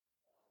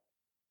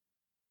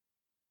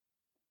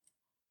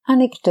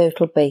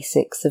Anecdotal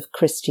Basics of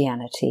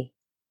Christianity.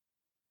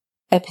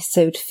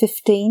 Episode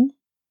 15.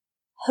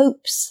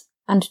 Hopes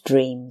and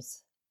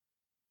Dreams.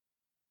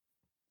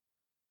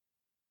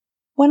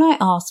 When I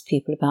ask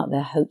people about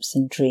their hopes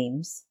and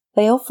dreams,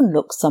 they often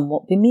look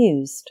somewhat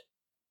bemused.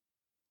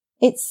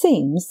 It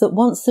seems that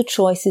once the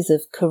choices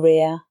of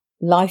career,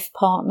 life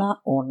partner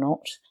or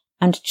not,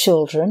 and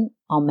children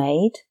are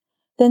made,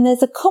 then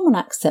there's a common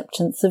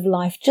acceptance of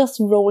life just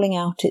rolling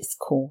out its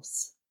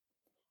course.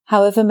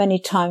 However many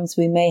times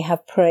we may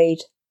have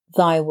prayed,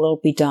 "Thy will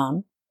be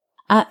done,"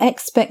 our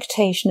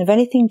expectation of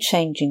anything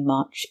changing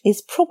much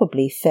is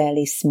probably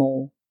fairly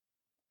small.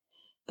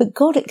 But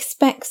God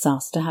expects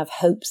us to have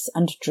hopes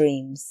and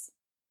dreams.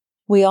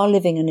 We are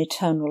living an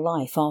eternal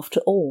life after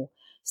all,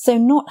 so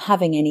not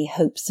having any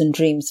hopes and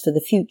dreams for the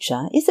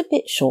future is a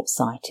bit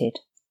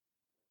short-sighted.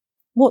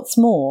 What's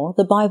more,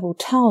 the Bible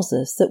tells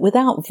us that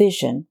without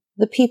vision,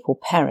 the people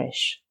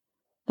perish.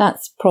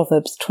 That's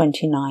Proverbs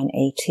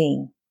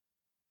 29:18.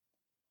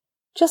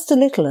 Just a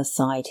little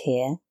aside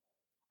here,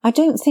 I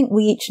don't think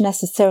we each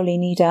necessarily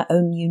need our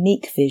own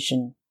unique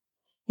vision.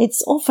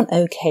 It's often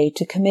okay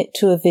to commit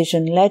to a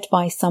vision led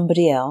by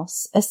somebody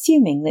else,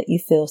 assuming that you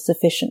feel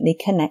sufficiently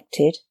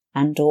connected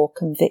and/or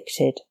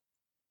convicted.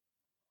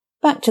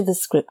 Back to the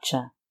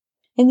scripture.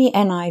 In the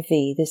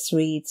NIV, this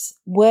reads,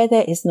 "Where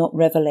there is not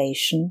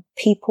revelation,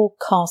 people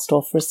cast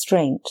off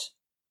restraint."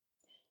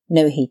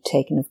 No heed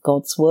taken of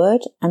God's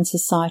word, and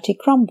society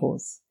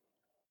crumbles.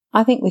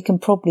 I think we can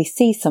probably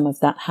see some of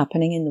that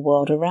happening in the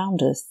world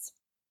around us.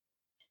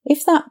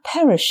 If that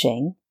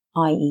perishing,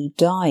 i.e.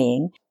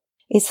 dying,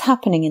 is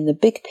happening in the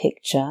big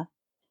picture,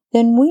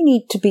 then we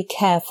need to be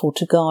careful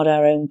to guard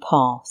our own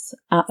path,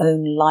 our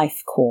own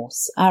life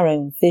course, our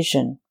own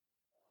vision.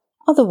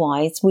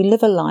 Otherwise, we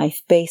live a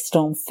life based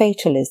on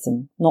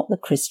fatalism, not the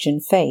Christian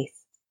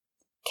faith.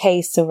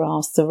 Que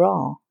sera,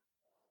 sera.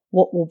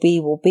 What will be,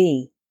 will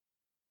be.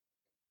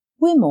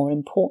 We're more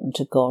important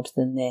to God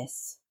than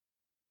this.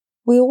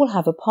 We all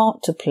have a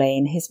part to play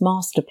in His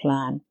master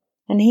plan,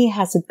 and He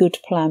has a good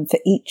plan for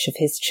each of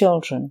His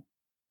children.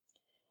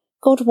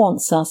 God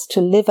wants us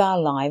to live our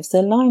lives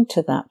aligned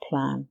to that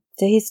plan,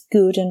 to His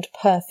good and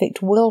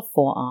perfect will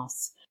for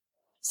us.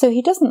 So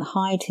He doesn't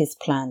hide His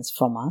plans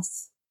from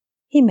us.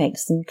 He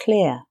makes them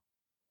clear.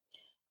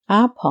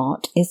 Our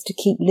part is to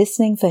keep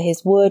listening for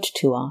His word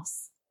to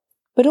us,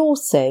 but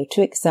also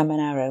to examine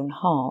our own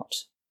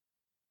heart.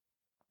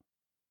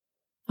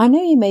 I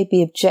know you may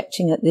be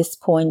objecting at this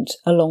point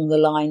along the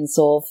lines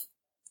of,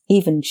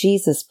 even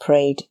Jesus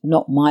prayed,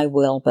 "Not my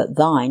will, but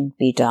thine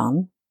be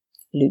done,"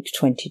 Luke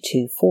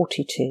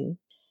 22:42.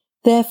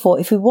 Therefore,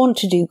 if we want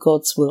to do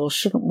God's will,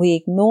 shouldn't we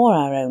ignore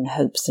our own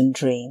hopes and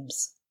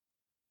dreams?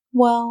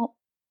 Well,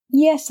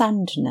 yes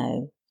and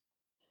no.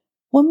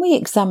 When we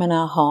examine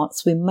our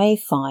hearts, we may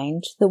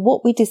find that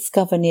what we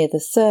discover near the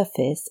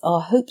surface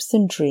are hopes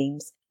and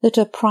dreams that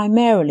are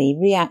primarily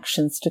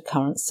reactions to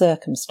current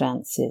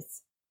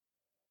circumstances.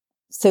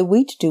 So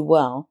we'd do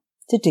well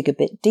to dig a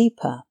bit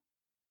deeper.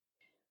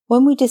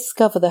 When we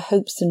discover the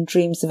hopes and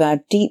dreams of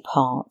our deep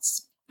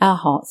hearts, our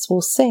hearts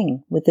will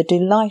sing with the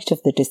delight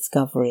of the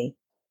discovery.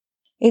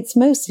 It's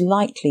most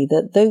likely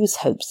that those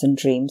hopes and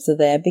dreams are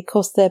there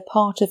because they're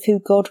part of who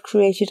God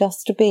created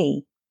us to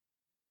be.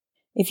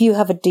 If you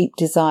have a deep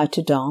desire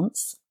to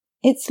dance,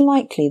 it's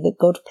likely that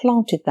God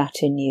planted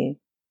that in you.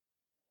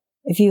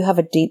 If you have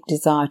a deep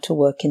desire to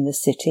work in the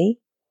city,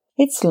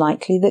 it's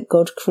likely that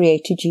God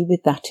created you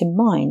with that in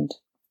mind,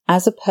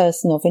 as a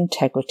person of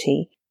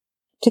integrity,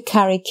 to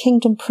carry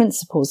kingdom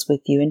principles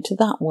with you into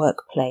that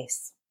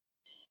workplace.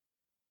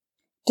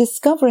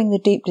 Discovering the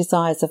deep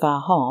desires of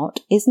our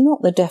heart is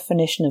not the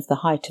definition of the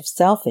height of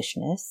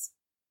selfishness.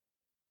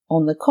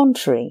 On the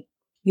contrary,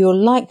 you're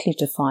likely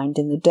to find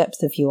in the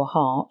depth of your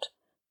heart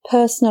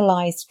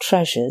personalized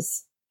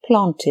treasures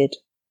planted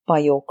by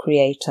your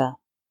Creator.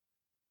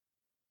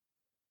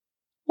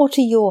 What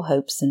are your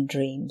hopes and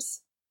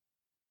dreams?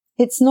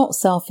 It's not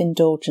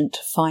self-indulgent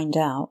to find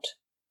out.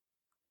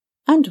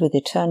 And with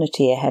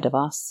eternity ahead of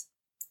us,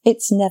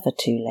 it's never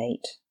too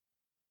late.